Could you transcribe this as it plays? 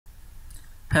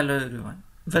Hello everyone,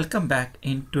 welcome back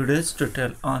in today's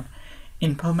tutorial on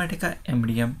Informatica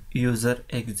MDM user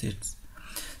exits.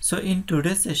 So in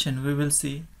today's session we will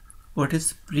see what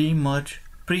is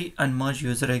pre-unmerge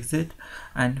user exit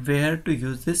and where to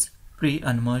use this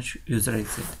pre-unmerge user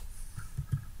exit.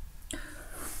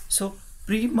 So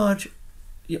pre-merge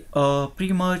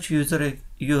pre-merge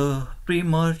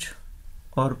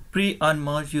or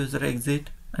pre-unmerge user exit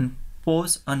and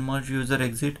post-unmerge user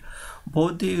exit,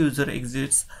 both the user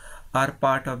exits are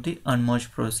part of the unmerge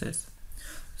process.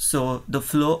 So the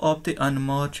flow of the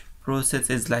unmerge process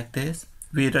is like this.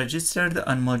 We register the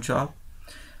unmerge job.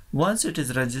 Once it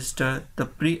is registered, the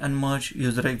pre-unmerge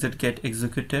user exit get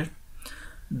executed.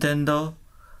 Then the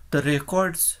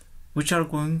records which are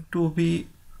going to be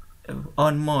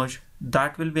unmerged,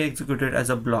 that will be executed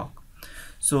as a block.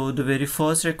 So the very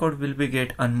first record will be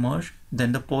get unmerged,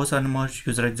 then the post unmerged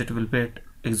user exit will be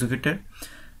executed,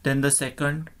 then the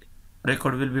second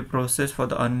record will be processed for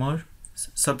the unmerged,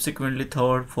 subsequently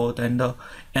third, fourth, and the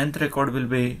nth record will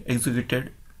be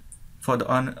executed for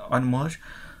the unmerged,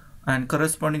 and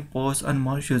corresponding post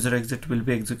unmerged user exit will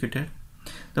be executed.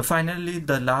 Finally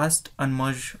the last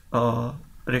unmerged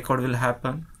record will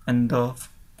happen and the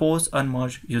post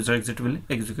unmerged user exit will be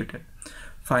executed.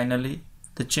 Finally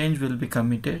the change will be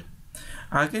committed.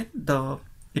 Again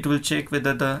it will check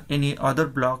whether any other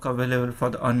block available for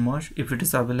the unmerge. If it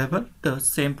is available, the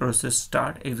same process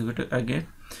start execute again,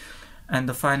 and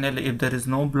finally if there is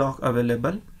no block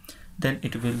available, then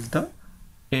it will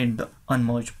end the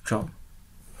unmerge job.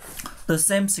 The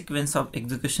same sequence of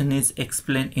execution is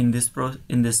explained in this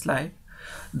slide.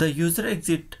 The user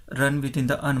exit run within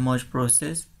the unmerge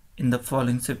process in the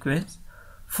following sequence.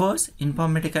 First,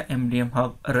 Informatica MDM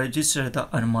Hub register the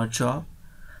unmerge job.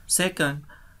 Second,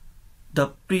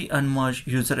 the pre-unmerge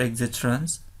user exit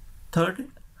runs. Third,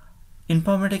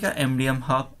 Informatica MDM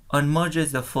Hub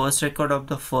unmerges the first record of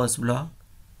the first block.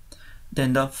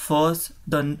 Then the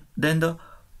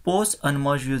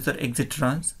post-unmerge user exit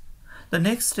runs. The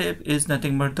next step is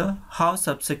nothing but the how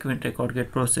subsequent record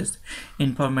get processed.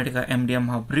 Informatica MDM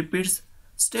Hub repeats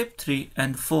step 3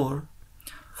 and 4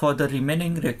 for the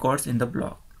remaining records in the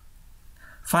block.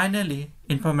 Finally,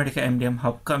 Informatica MDM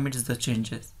Hub commits the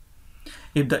changes.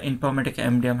 If the Informatica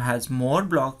MDM has more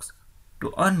blocks to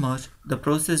unmerge, the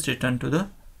process return to the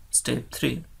step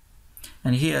 3.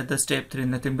 And here the step 3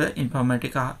 nothing but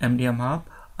Informatica MDM Hub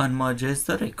unmerges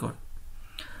the record.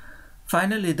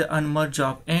 Finally, the unmerge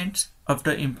job ends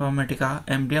after Informatica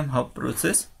MDM Hub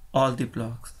process all the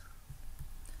blocks.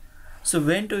 So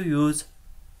when to use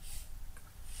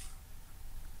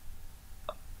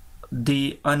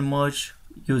the unmerge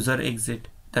user exit,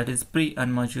 that is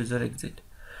pre-unmerge user exit.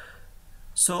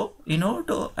 So in order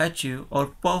to achieve or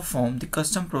perform the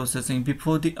custom processing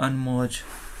before the unmerge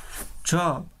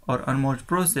job or unmerge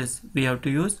process, we have to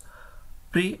use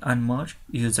pre-unmerge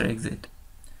user exit.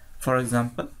 For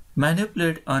example,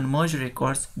 manipulate unmerged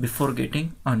records before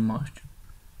getting unmerged.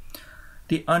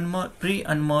 The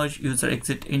pre-unmerge user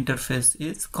exit interface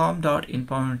is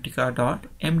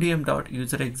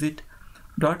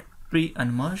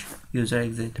com.informatica.mdm.userexit.pre-unmerge user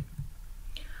exit.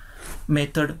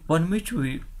 Method one which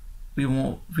we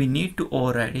need to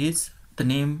override is the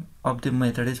name of the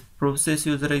method is process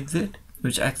user exit,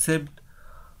 which accept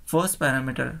first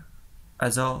parameter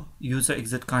as a user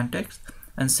exit context,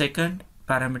 and second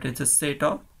parameter is a set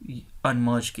of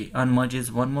unmerge key. Unmerge is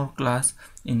one more class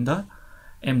in the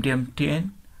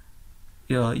MDM10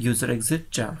 user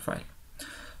exit jar file.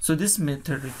 So this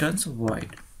method returns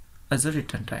void as a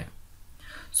return type.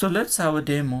 So let's have a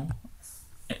demo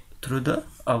through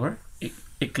our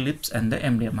Eclipse and the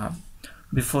MDM Hub.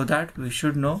 Before that, we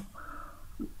should know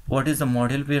what is the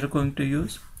model we are going to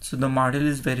use. So the model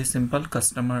is very simple: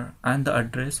 customer and the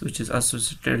address which is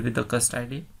associated with the cust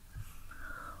ID.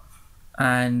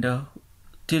 And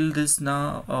till this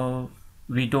now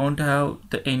we don't have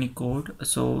any code.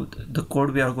 So the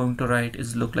code we are going to write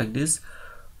is look like this: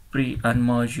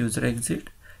 pre-unmerge user exit.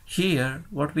 Here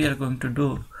what we are going to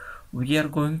do, we are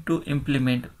going to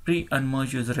implement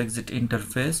pre-unmerge user exit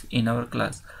interface in our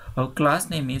class. Our class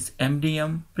name is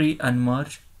MDM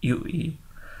pre-unmerge UE.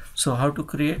 So how to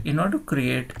create? In order to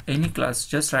create any class,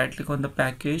 just right click on the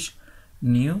package,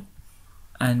 new,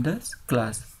 and this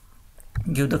class.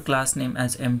 Give the class name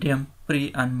as MDM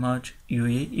pre-unmerge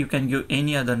UE. You can give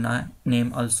any other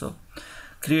name also.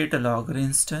 Create a logger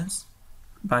instance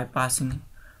by passing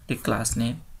the class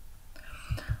name.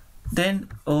 Then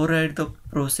override the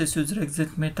process user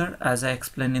exit method as I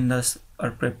explained in this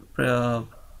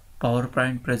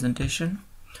PowerPoint presentation,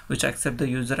 which accept the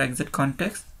user exit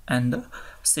context and the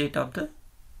set of the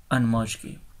unmerge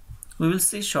key. We will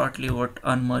see shortly what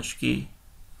unmerge key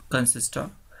consists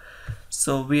of.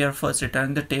 So we are first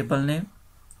returning the table name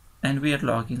and we are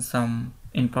logging some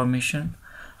information.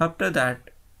 After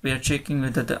that, we are checking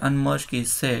whether the unmerged key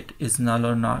set is null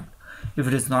or not. If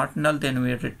it is not null, then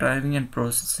we are retrieving and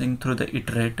processing through the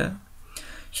iterator.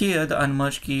 Here the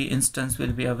unmerged key instance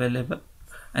will be available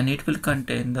and it will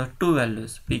contain the two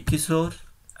values, p-key source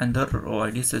and the row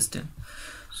ID system.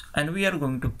 And we are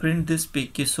going to print this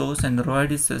p-key source and the row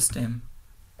ID system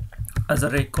as a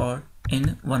record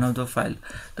in one of the file.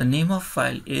 The name of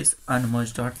file is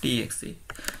unmerge.txt.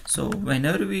 So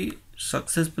whenever we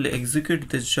successfully execute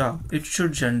this job, it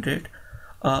should generate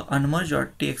a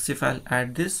unmerge.txt file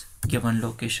at this given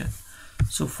location.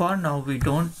 So for now we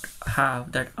don't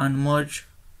have that unmerge.txt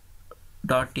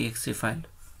file.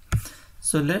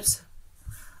 So let's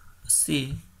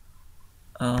see,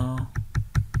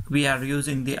 we are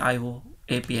using the IO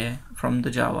API from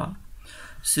the Java.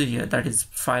 So here, that is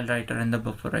file writer and the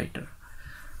buffer writer.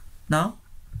 Now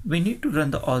we need to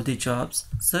run all the jobs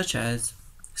such as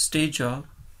stage job,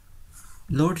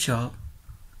 load job.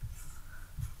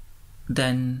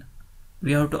 Then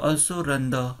we have to also run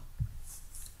the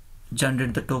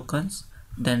generate the tokens,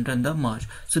 then run the merge.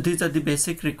 So these are the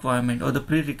basic requirement or the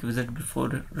prerequisite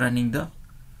before running the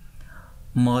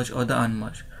merge or the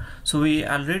unmerge. So we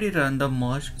already run the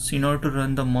merge. So in order to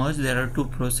run the merge, there are two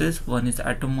processes. One is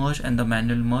auto merge and the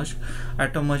manual merge.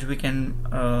 Auto merge we can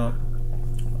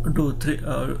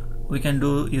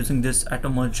do using this auto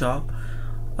merge job.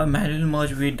 A manual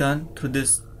merge we done through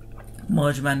this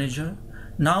merge manager.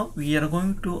 Now we are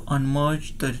going to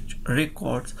unmerge the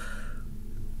records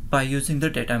by using the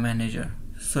data manager.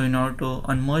 So in order to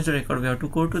unmerge the record, we have to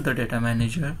go to the data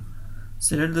manager,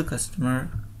 select the customer,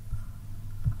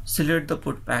 select the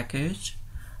put package,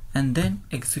 and then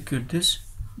execute this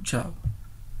job.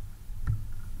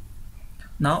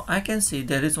 Now I can see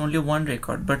there is only one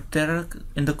record, but there are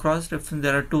in the cross reference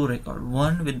there are two records,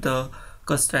 one with the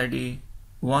cust ID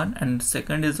 1 and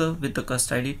second is with the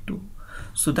cust ID 2.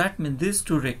 So that means these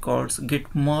two records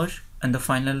get merged and the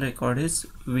final record is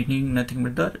we need nothing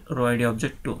but the row ID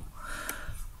object 2.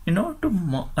 In order to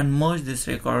unmerge this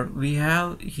record, we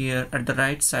have here at the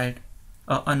right side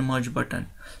a unmerge button.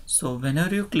 So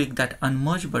whenever you click that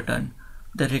unmerge button,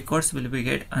 the records will be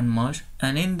get unmerged,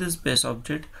 and in this base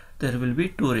object there will be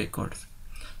two records.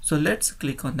 So let's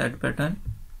click on that button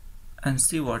and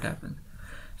see what happens.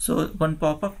 So one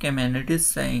pop-up came and it is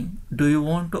saying, do you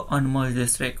want to unmerge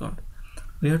this record?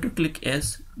 We have to click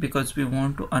yes because we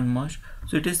want to unmerge.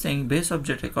 So it is saying base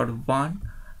object record 1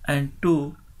 and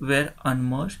 2 were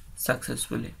unmerged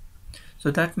successfully. So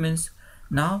that means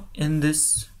now in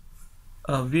this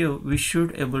view we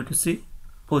should able to see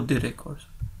both the records.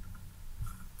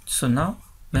 So now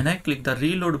when I click the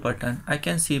reload button, I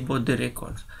can see both the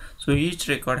records. So each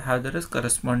record has their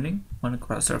corresponding one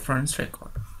cross-reference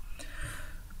record.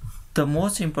 The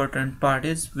most important part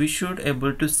is we should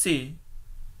able to see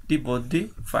both the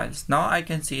files. Now I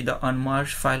can see the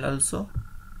unmerged file also,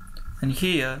 and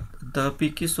here the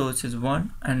p-key source is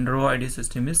 1 and row ID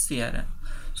system is CRM.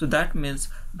 So that means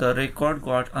the record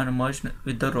got unmerged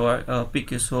with the row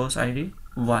p-key source ID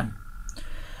 1.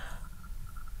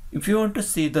 If you want to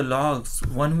see the logs,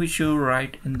 one which you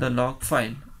write in the log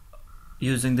file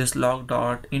using this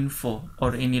log.info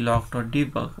or any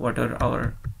log.debug, whatever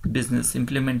our business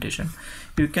implementation,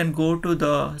 you can go to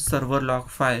the server log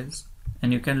files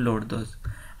and you can load those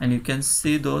and you can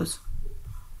see those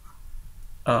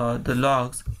the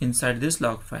logs inside this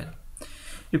log file.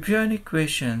 If you have any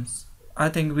questions, I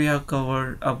think we have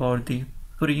covered about the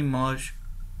pre-merge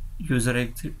user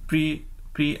exit,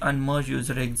 pre-unmerge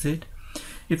user exit.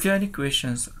 If you have any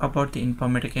questions about the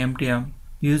Informatica MDM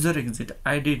user exit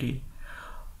IDD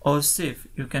or SIF,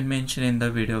 you can mention in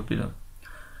the video below.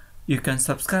 You can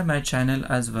subscribe my channel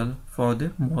as well for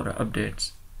the more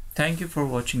updates. Thank you for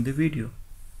watching the video.